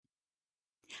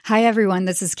Hi, everyone.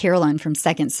 This is Carolyn from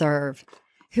Second Serve.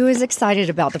 Who is excited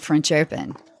about the French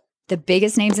Open? The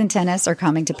biggest names in tennis are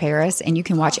coming to Paris, and you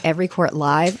can watch every court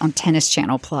live on Tennis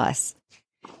Channel Plus.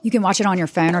 You can watch it on your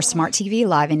phone or smart TV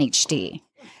live in HD.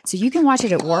 So you can watch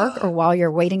it at work or while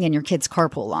you're waiting in your kid's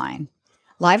carpool line.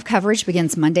 Live coverage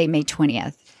begins Monday, May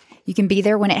 20th. You can be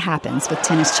there when it happens with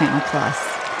Tennis Channel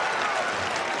Plus.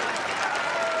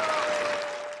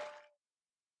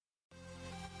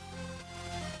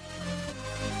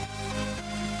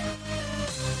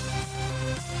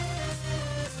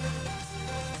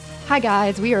 Hi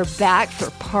guys, we are back for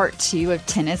part 2 of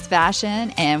Tennis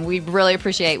Fashion, and we really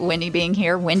appreciate Wendy being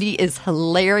here. Wendy is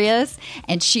hilarious,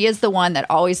 and she is the one that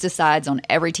always decides on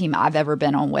every team I've ever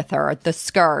been on with her, the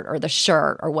skirt or the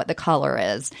shirt or what the color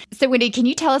is. So Wendy, can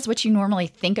you tell us what you normally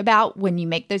think about when you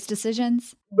make those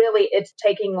decisions? Really, it's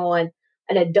taking on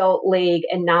an adult league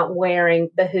and not wearing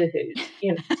the hoo-hoos,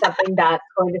 something that's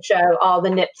going to show all the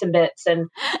nips and bits and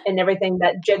everything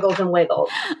that jiggles and wiggles.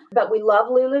 But we love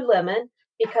Lululemon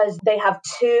because they have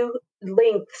 2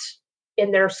 lengths in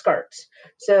their skirts.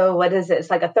 So what is it? It's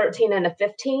like a 13 and a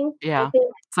 15. Yeah,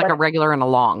 it's like a regular and a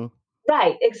long.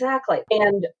 Right, exactly.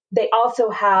 And they also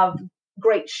have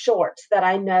great shorts that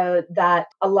I know that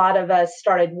a lot of us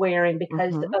started wearing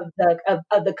because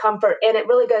of the comfort. And it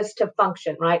really goes to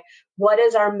function, right? What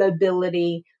is our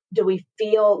mobility? Do we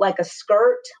feel like a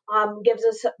skirt gives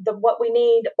us what we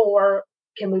need, or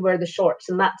can we wear the shorts?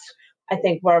 And that's, I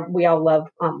think, where we all love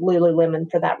Lululemon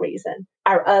for that reason.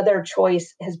 Our other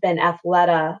choice has been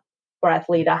Athleta or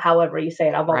Athleta, however you say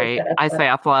it. I've always said Athleta. I say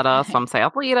Athleta, some say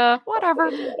Athleta, whatever.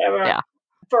 Yeah.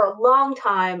 For a long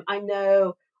time, I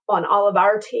know on all of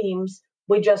our teams,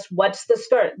 what's the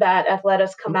skirt that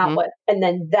Athleta's come out with? And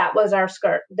then that was our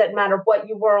skirt. Doesn't matter what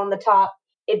you wore on the top.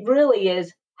 It really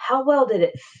is, how well did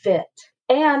it fit?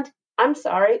 And I'm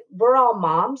sorry, we're all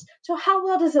moms. So how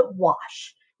well does it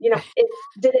wash?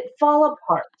 Did it fall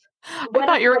apart? I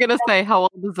thought you were going to say, how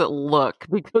well does it look?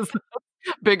 Because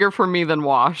it's bigger for me than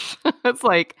wash. It's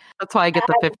like, that's why I get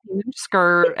the 15-inch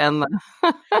skirt and the...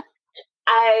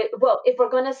 if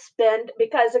we're going to spend,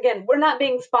 because again, we're not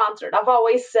being sponsored. I've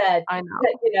always said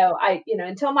that,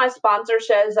 until my sponsor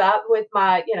shows up with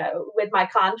my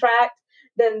contract,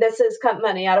 then this is cut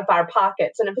money out of our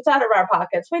pockets. And if it's out of our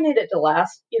pockets, we need it to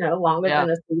last, longer than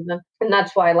a season. And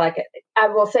that's why I like it. I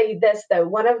will say this though.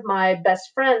 One of my best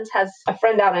friends has a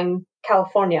friend out in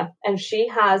California, and she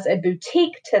has a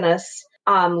boutique tennis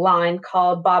line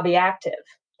called Bobby Active,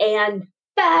 and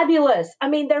fabulous. I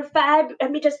mean, they're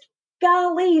just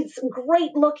golly, some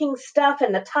great looking stuff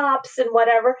in the tops and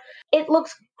whatever. It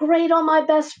looks great on my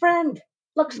best friend.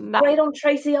 Looks great on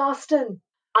Tracy Austin.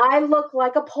 I look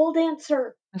like a pole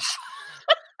dancer.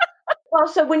 Well,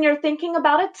 so when you're thinking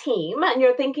about a team and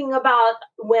you're thinking about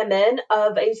women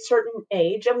of a certain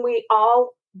age, and we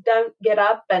all don't get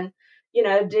up and,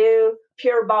 do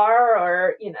Pure Barre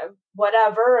or,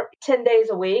 whatever, 10 days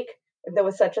a week, if there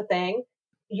was such a thing.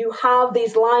 You have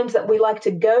these lines that we like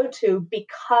to go to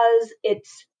because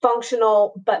it's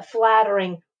functional but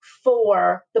flattering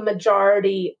for the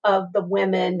majority of the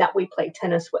women that we play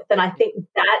tennis with. And I think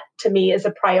that to me is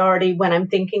a priority when I'm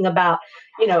thinking about,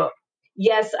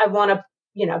 yes, I want to,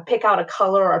 pick out a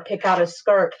color or pick out a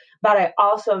skirt, but I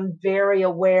also am very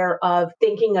aware of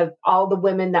thinking of all the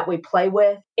women that we play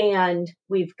with. And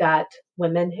we've got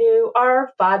women who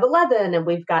are 5'11", and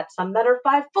we've got some that are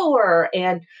 5'4",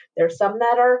 and there's some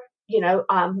that are,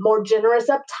 more generous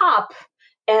up top.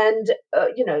 And,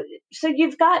 so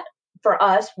you've got for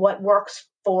us what works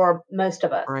for most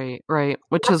of us. Right.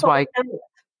 Which is why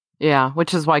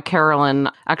Carolyn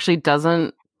actually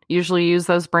doesn't usually use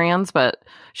those brands, but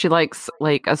she likes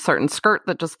like a certain skirt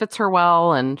that just fits her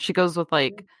well, and she goes with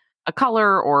like a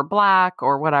color or black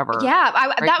or whatever. Yeah,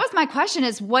 that was my question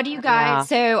is, what do you guys,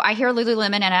 so I hear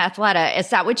Lululemon and Athleta,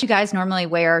 is that what you guys normally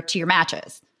wear to your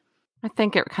matches? I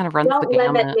think it kind of runs the gamut.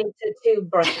 Don't limit me to 2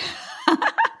 brands.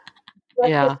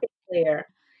 Let's just be clear.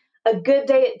 A good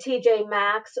day at TJ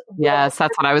Maxx. Yes,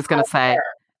 that's what I was going to say.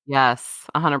 Yes,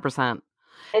 100%.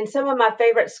 And some of my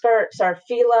favorite skirts are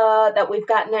Fila that we've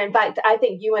gotten there. In fact, I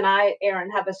think you and I, Erin,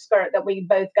 have a skirt that we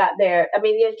both got there. I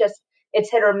mean, it's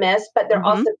hit or miss, but they're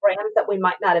also brands that we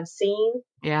might not have seen.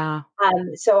 Yeah.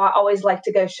 So I always like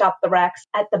to go shop the racks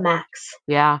at the Max.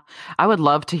 Yeah. I would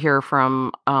love to hear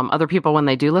from other people when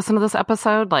they do listen to this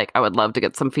episode. Like, I would love to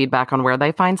get some feedback on where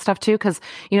they find stuff too. Cause,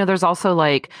 there's also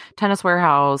like Tennis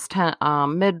Warehouse,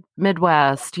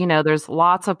 Midwest, there's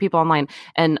lots of people online.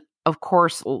 And of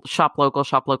course, shop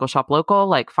local,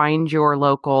 like find your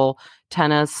local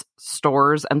tennis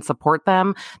stores and support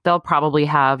them. They'll probably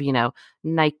have,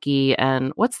 Nike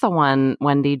and what's the one,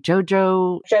 Wendy?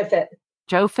 JoFit.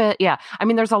 Joe Fit. Yeah. I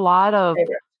mean, there's a lot of,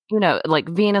 like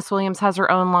Venus Williams has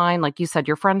her own line. Like you said,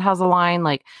 your friend has a line,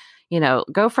 like,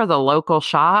 go for the local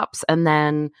shops. And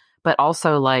then, but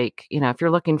also like, if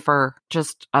you're looking for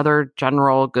just other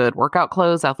general good workout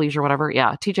clothes, athleisure, whatever.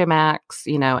 Yeah. TJ Maxx,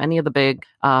 any of the big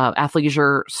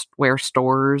athleisure wear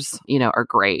stores, are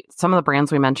great. Some of the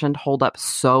brands we mentioned hold up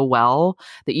so well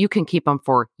that you can keep them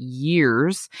for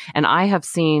years. And I have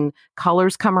seen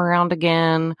colors come around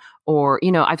again. Or,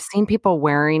 I've seen people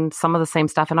wearing some of the same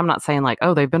stuff. And I'm not saying like,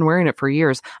 oh, they've been wearing it for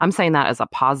years. I'm saying that as a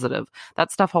positive.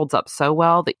 That stuff holds up so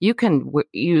well that you can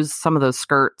use some of those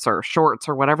skirts or shorts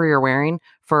or whatever you're wearing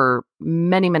for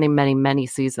many, many, many, many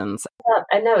seasons.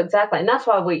 I know exactly. And that's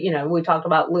why we talked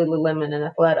about Lululemon and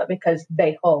Athleta, because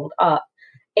they hold up.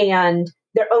 And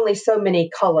there are only so many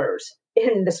colors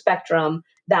in the spectrum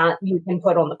that you can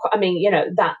put on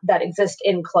that exist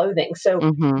in clothing. So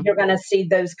you're going to see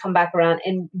those come back around.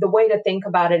 And the way to think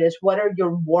about it is, what are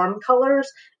your warm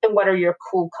colors and what are your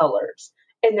cool colors?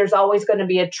 And there's always going to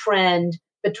be a trend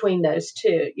between those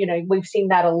two. We've seen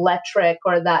that electric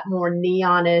or that more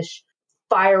neonish,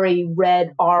 fiery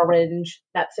red, orange,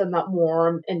 that's in that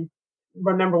warm. And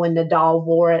remember when Nadal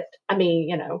wore it? I mean,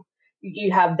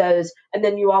 you have those, and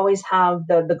then you always have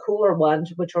the cooler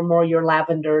ones, which are more your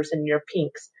lavenders and your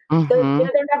pinks.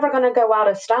 They're never going to go out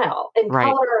of style. And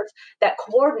colors that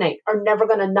coordinate are never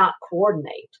going to not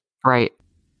coordinate. Right.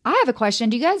 I have a question.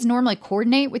 Do you guys normally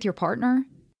coordinate with your partner?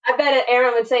 I bet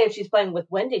Erin would say if she's playing with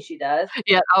Wendy, she does.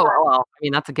 Yeah. Oh, well, I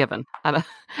mean, that's a given. And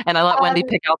I let Wendy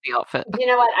pick out the outfit. You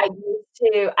know what?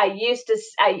 I used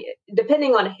to,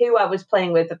 depending on who I was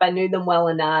playing with, if I knew them well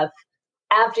enough,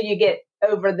 after you get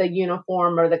over the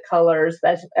uniform or the colors,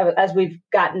 as we've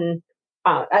gotten,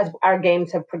 as our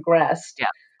games have progressed. Yeah,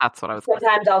 that's what I was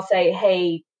Sometimes I'll say,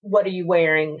 hey, what are you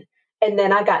wearing? And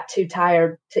then I got too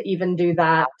tired to even do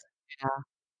that. Yeah.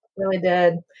 Really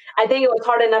did. I think it was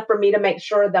hard enough for me to make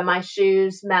sure that my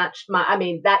shoes matched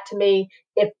that to me,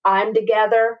 if I'm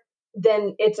together,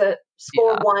 then it's a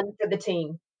score one for the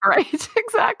team. Right,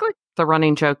 exactly. The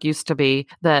running joke used to be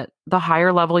that the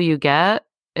higher level you get,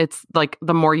 it's like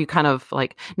the more you kind of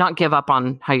like not give up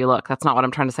on how you look. That's not what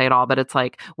I'm trying to say at all. But it's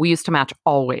like we used to match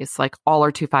always, like all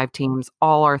our 2-5 teams,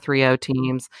 all our 3-0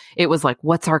 teams. It was like,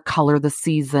 what's our color this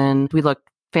season? We looked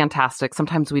fantastic.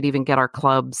 Sometimes we'd even get our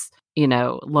clubs,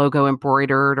 logo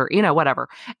embroidered or, whatever.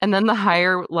 And then the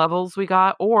higher levels we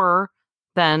got, or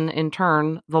then in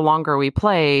turn, the longer we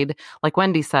played, like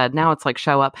Wendy said, now it's like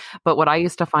show up. But what I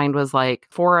used to find was like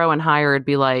 4-0 and higher, it'd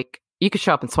be like, you could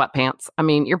show up in sweatpants. I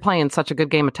mean, you're playing such a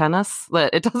good game of tennis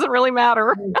that it doesn't really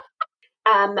matter.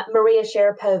 Maria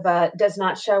Sharapova does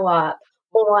not show up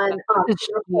on she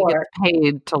gets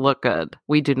paid to look good.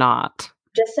 We do not.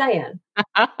 Just saying.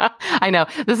 I know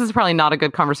this is probably not a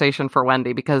good conversation for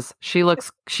Wendy because she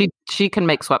can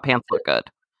make sweatpants look good.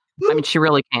 I mean, she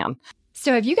really can.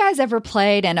 So have you guys ever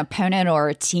played an opponent or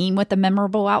a team with a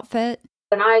memorable outfit?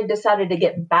 When I decided to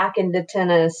get back into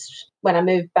tennis, when I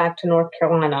moved back to North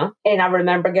Carolina, and I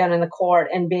remember going in the court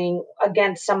and being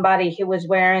against somebody who was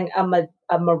wearing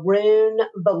a maroon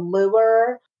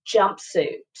velour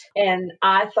jumpsuit. And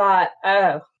I thought,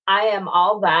 oh, I am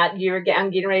all that. I'm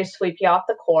getting ready to sweep you off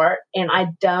the court. And I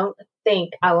don't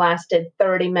think I lasted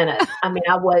 30 minutes. I mean,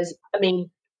 I was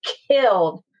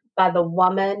killed by the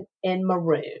woman in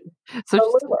maroon.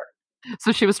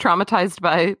 So she was traumatized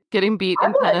by getting beat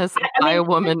in tennis by a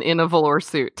woman in a velour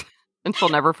suit. And she'll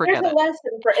never forget it. Here's a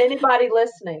lesson for anybody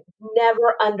listening.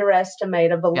 Never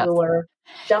underestimate a velour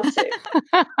jumpsuit.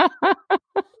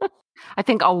 I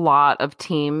think a lot of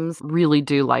teams really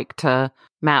do like to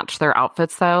match their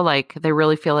outfits, though. Like, they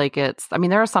really feel like there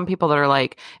are some people that are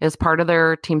like, it's part of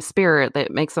their team spirit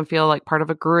that makes them feel like part of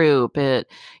a group. I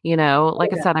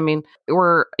said, I mean,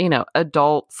 we're,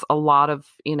 adults. A lot of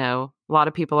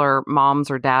people are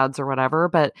moms or dads or whatever,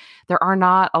 but there are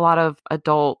not a lot of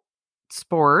adult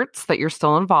sports that you're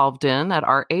still involved in at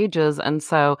our ages. And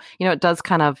so, it does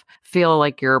kind of feel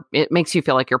like it makes you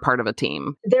feel like you're part of a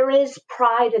team. There is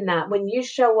pride in that when you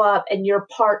show up and you're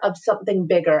part of something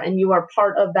bigger and you are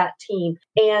part of that team.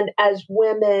 And as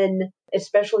women,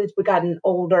 especially as we've gotten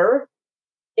older,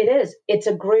 it's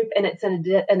a group and it's an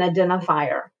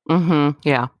identifier. Mm-hmm.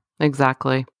 Yeah,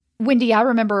 exactly. Wendy, I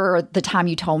remember the time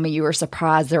you told me you were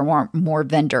surprised there weren't more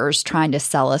vendors trying to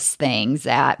sell us things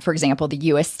at, for example, the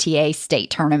USTA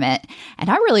state tournament. And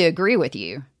I really agree with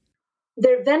you.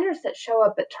 There are vendors that show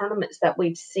up at tournaments that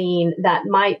we've seen that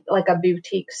might, like a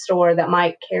boutique store that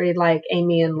might carry like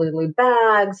Amy and Lulu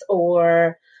bags,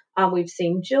 or we've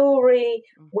seen jewelry.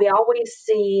 We always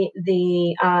see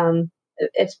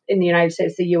it's in the United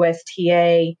States, the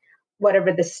USTA,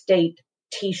 whatever the state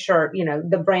t-shirt,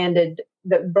 the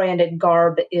branded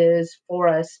garb is for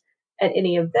us at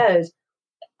any of those.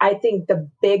 I think the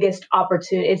biggest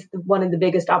opportunity, it's one of the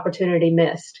biggest opportunity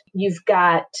missed. You've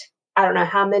got, I don't know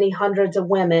how many hundreds of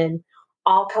women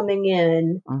all coming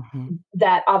in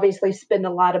that obviously spend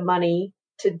a lot of money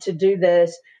to do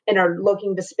this and are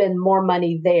looking to spend more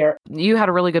money there. You had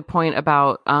a really good point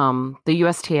about the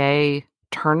USTA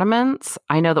tournaments.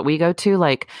 I know that we go to,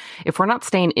 like, if we're not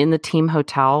staying in the team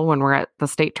hotel when we're at the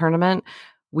state tournament,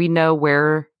 we know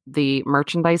where the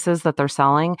merchandise is that they're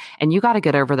selling, and you got to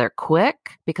get over there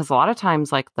quick because a lot of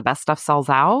times, like, the best stuff sells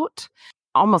out.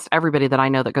 Almost everybody that I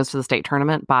know that goes to the state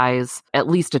tournament buys at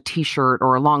least a t-shirt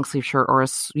or a long sleeve shirt or a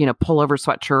pullover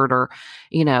sweatshirt, or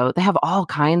they have all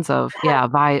kinds of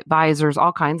visors,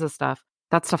 all kinds of stuff.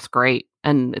 That stuff's great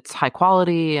and it's high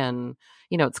quality, and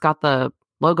it's got the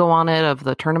logo on it of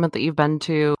the tournament that you've been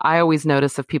to. I always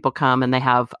notice if people come and they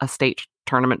have a state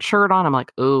tournament shirt on, I'm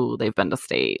like, oh, they've been to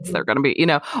states. They're going to be,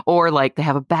 or like they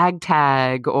have a bag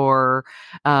tag or,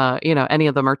 any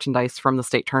of the merchandise from the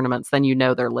state tournaments, then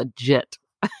they're legit.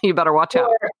 You better watch out.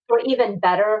 Or even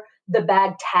better, the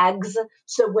bag tags.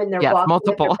 So when they're walking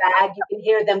multiple. with their bag, you can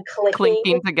hear them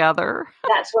clinking together.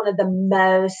 That's one of the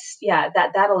most,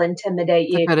 that'll intimidate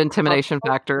you. It's a good intimidation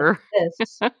factor.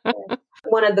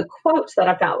 One of the quotes that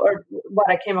I found, or what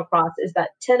I came across, is that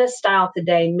tennis style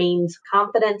today means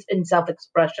confidence and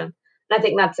self-expression. And I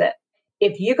think that's it.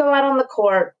 If you go out on the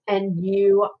court and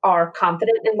you are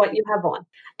confident in what you have on,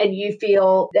 and you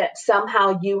feel that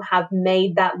somehow you have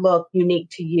made that look unique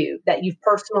to you, that you've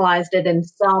personalized it in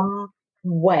some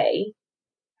way,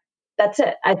 that's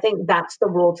it. I think that's the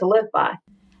rule to live by.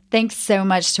 Thanks so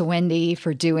much to Wendy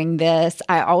for doing this.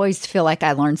 I always feel like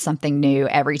I learn something new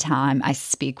every time I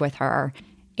speak with her.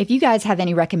 If you guys have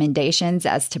any recommendations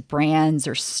as to brands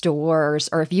or stores,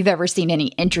 or if you've ever seen any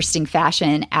interesting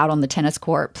fashion out on the tennis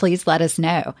court, please let us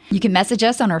know. You can message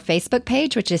us on our Facebook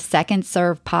page, which is Second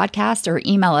Serve Podcast, or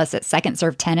email us at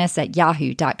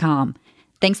secondservetennis@yahoo.com.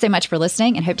 Thanks so much for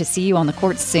listening, and hope to see you on the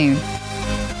court soon.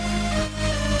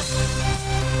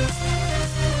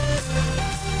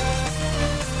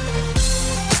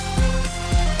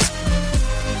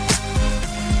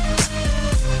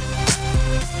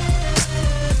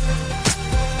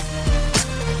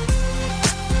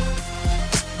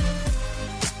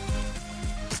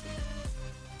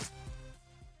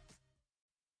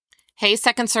 Hey,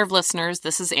 Second Serve listeners,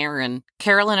 this is Erin.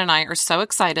 Carolyn and I are so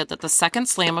excited that the second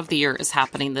slam of the year is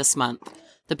happening this month.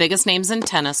 The biggest names in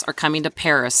tennis are coming to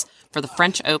Paris for the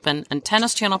French Open, and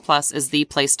Tennis Channel Plus is the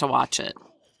place to watch it.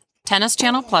 Tennis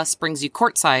Channel Plus brings you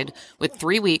courtside with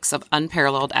 3 weeks of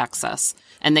unparalleled access,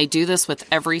 and they do this with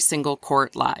every single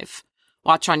court live.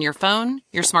 Watch on your phone,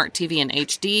 your smart TV in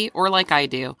HD, or like I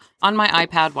do, on my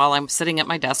iPad while I'm sitting at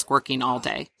my desk working all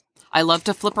day. I love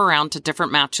to flip around to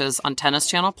different matches on Tennis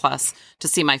Channel Plus to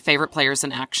see my favorite players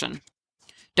in action.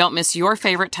 Don't miss your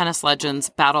favorite tennis legends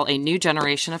battle a new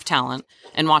generation of talent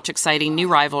and watch exciting new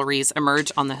rivalries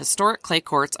emerge on the historic clay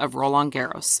courts of Roland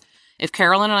Garros. If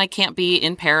Carolyn and I can't be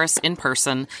in Paris in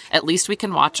person, at least we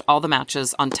can watch all the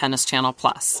matches on Tennis Channel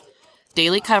Plus.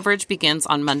 Daily coverage begins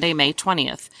on Monday, May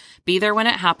 20th. Be there when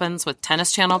it happens with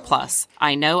Tennis Channel Plus.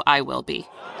 I know I will be.